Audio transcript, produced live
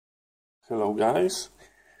Hello guys,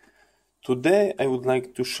 today I would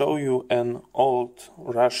like to show you an old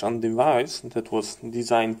Russian device that was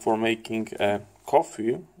designed for making a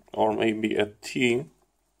coffee or maybe a tea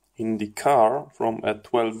in the car from a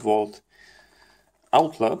 12-volt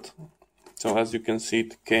outlet. So as you can see,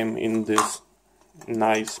 it came in this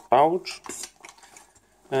nice pouch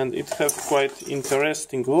and it has quite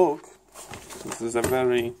interesting look. This is a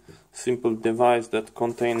very simple device that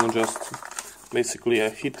contains just basically a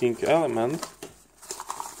heating element.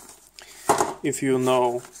 If you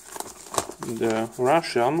know the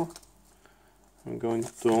Russian, I'm going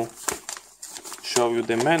to show you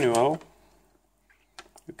the manual.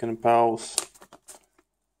 You can pause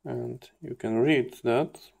and you can read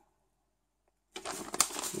that.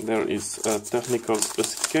 There is a technical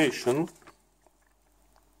specification.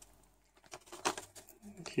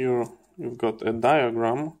 Here you've got a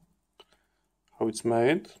diagram how it's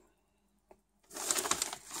made.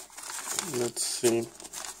 Let's see.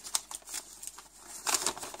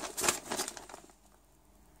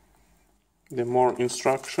 The more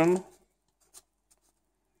instruction.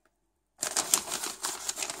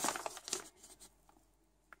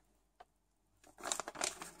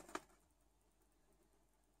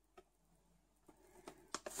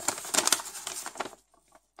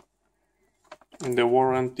 The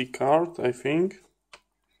warranty card, I think,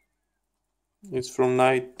 it's from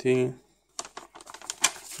 90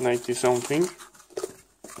 something.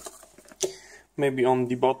 Maybe on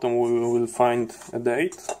the bottom we will find a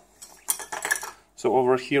date. So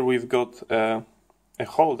over here we've got a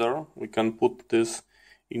holder. We can put this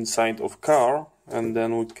inside of car and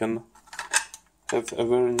then we can have a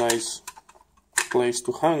very nice place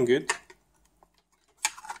to hang it.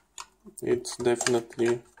 It's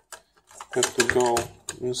definitely have to go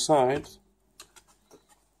inside.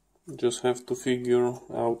 Just have to figure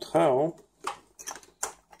out how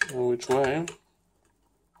and which way.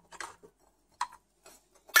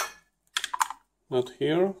 Not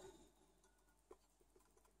here.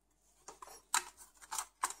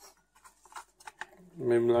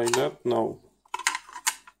 Maybe like that? No,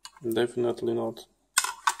 definitely not.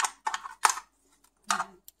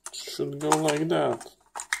 It should go like that.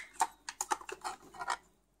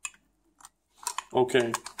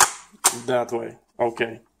 Okay, that way.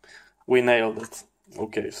 Okay, we nailed it.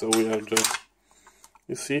 Okay, so we are just...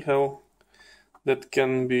 You see how that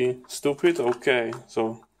can be stupid? Okay,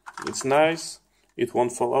 so it's nice. It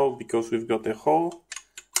won't fall out because we've got a hole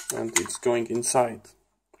and it's going inside.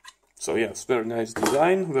 So yes, very nice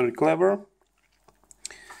design, very clever.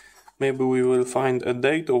 Maybe we will find a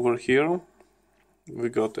date over here. We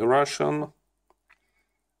got a Russian.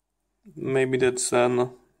 Maybe that's an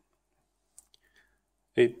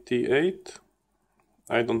 88.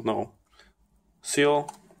 I don't know. Seal,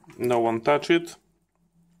 no one touch it.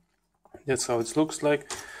 That's how it looks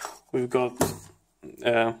like. We've got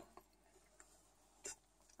a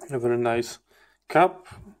very nice cup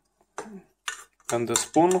and a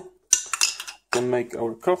spoon. Can make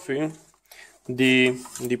our coffee. The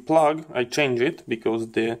plug, I changed it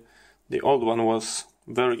because the old one was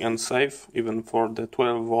very unsafe even for the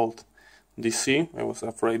 12-volt DC. I was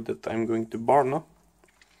afraid that I'm going to burn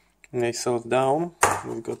myself down.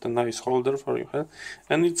 We've got a nice holder for your head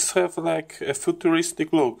and it's have like a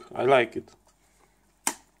futuristic look. I like it.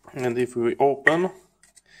 And if we open,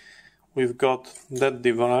 we've got that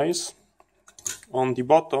device. On the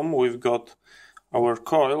bottom we've got our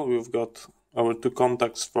coil, we've got our two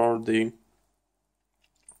contacts for the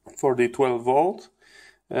 12-volt,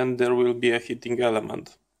 and there will be a heating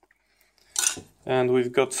element. And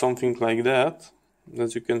we've got something like that.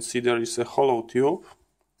 As you can see, there is a hollow tube,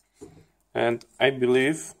 and I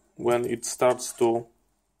believe when it starts to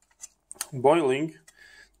boiling,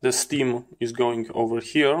 the steam is going over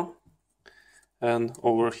here, and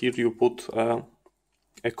over here you put a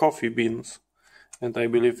coffee beans, and I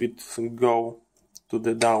believe it go to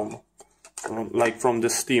the down. Like from the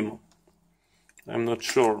steam. I'm not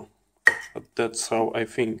sure, but that's how I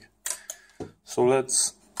think. So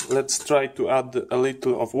let's try to add a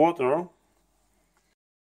little of water.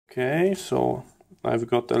 Okay, so I've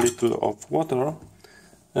got a little of water,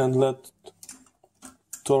 and let's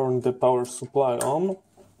turn the power supply on.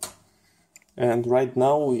 And right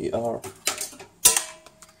now we are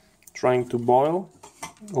trying to boil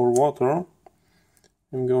our water.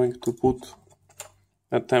 I'm going to put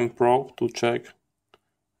a temp probe to check.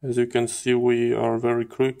 As you can see, we are very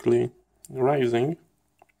quickly rising.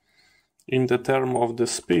 In the term of the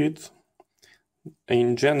speed,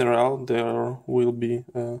 in general, there will be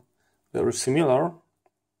very similar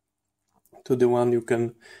to the one you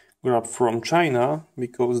can grab from China,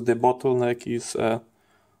 because the bottleneck is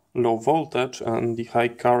low voltage and the high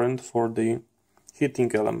current for the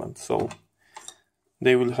heating element. So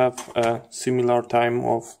they will have a similar time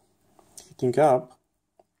of heating up.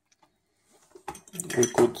 We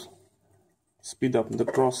could speed up the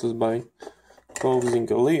process by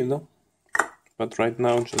closing a lid, but right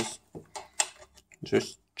now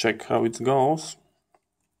just check how it goes.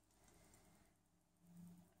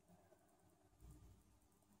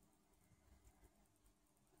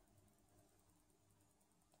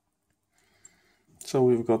 So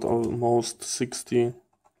we've got almost 60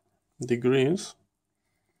 degrees.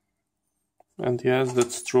 And yes,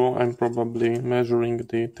 that's true, I'm probably measuring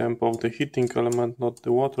the temp of the heating element, not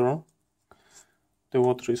the water. The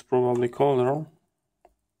water is probably colder.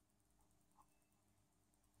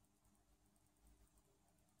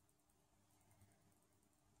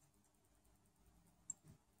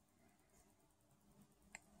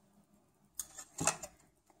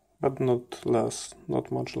 But not less,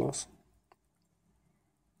 not much less.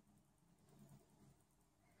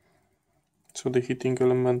 So the heating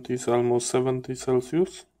element is almost 70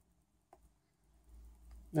 Celsius.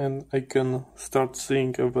 And I can start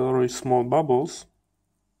seeing a very small bubbles.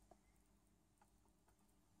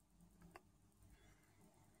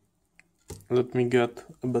 Let me get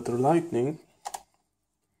a better lighting.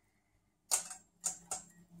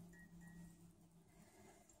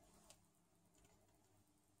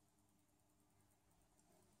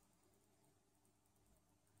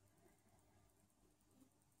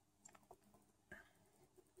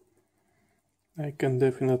 I can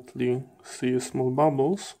definitely see small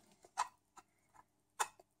bubbles,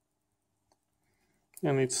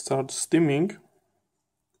 and it starts steaming.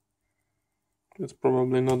 It's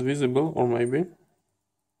probably not visible, or maybe.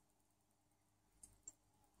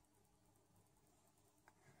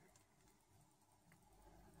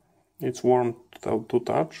 It's warm to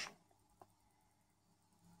touch,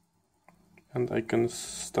 and I can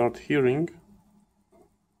start hearing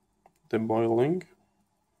the boiling.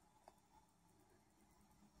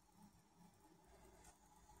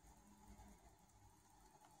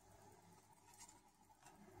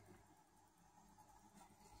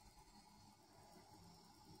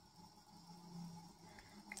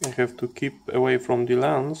 I have to keep away from the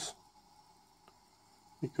lens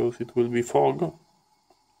because it will be fog.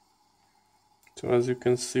 So as you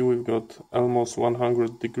can see, we've got almost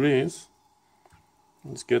 100 degrees.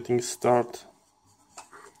 It's getting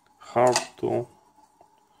hard to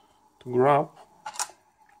grab.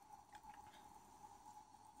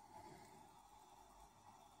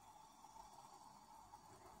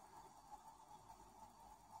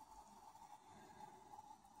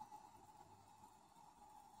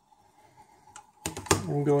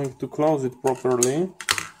 I'm going to close it properly.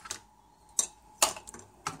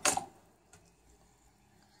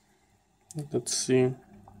 Let's see,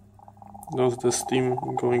 does the steam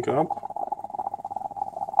going up?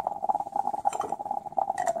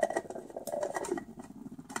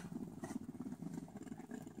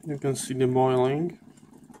 You can see the boiling.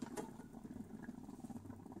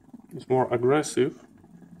 It's more aggressive.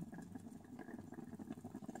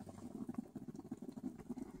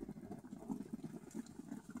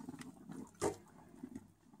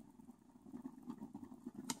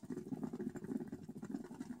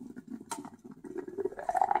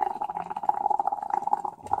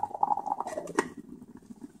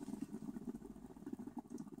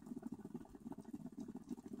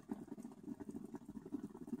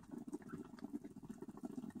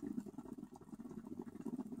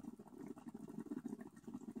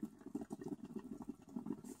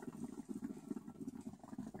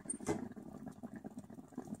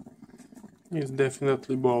 It's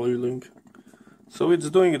definitely boiling. So it's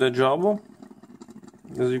doing the job.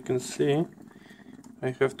 As you can see,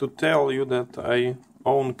 I have to tell you that I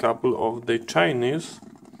own a couple of the Chinese,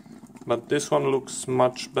 but this one looks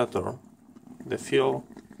much better. The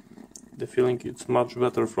feeling it's much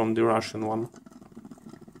better from the Russian one.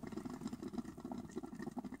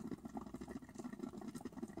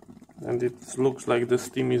 And it looks like the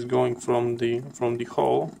steam is going from the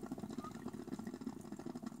hole.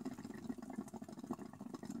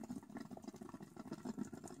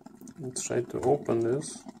 Let's try to open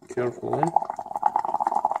this carefully.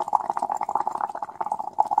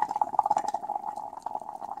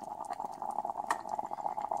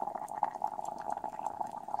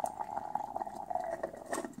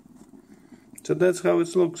 So that's how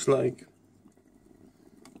it looks like.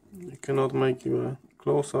 I cannot make you a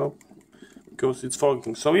close-up because it's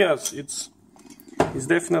fogging. So yes, it's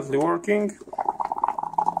definitely working.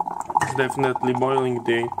 It's definitely boiling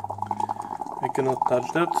the... I cannot touch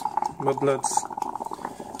that, but let's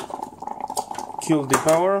kill the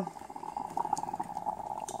power,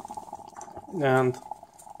 and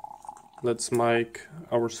let's make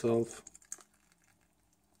ourselves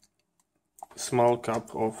a small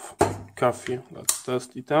cup of coffee. Let's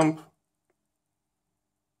test the temp.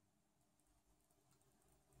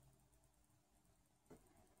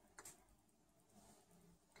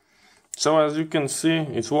 So as you can see,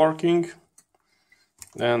 it's working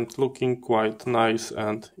and looking quite nice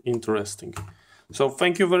and interesting. So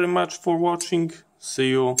thank you very much for watching. See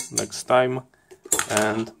you next time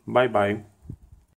and bye bye.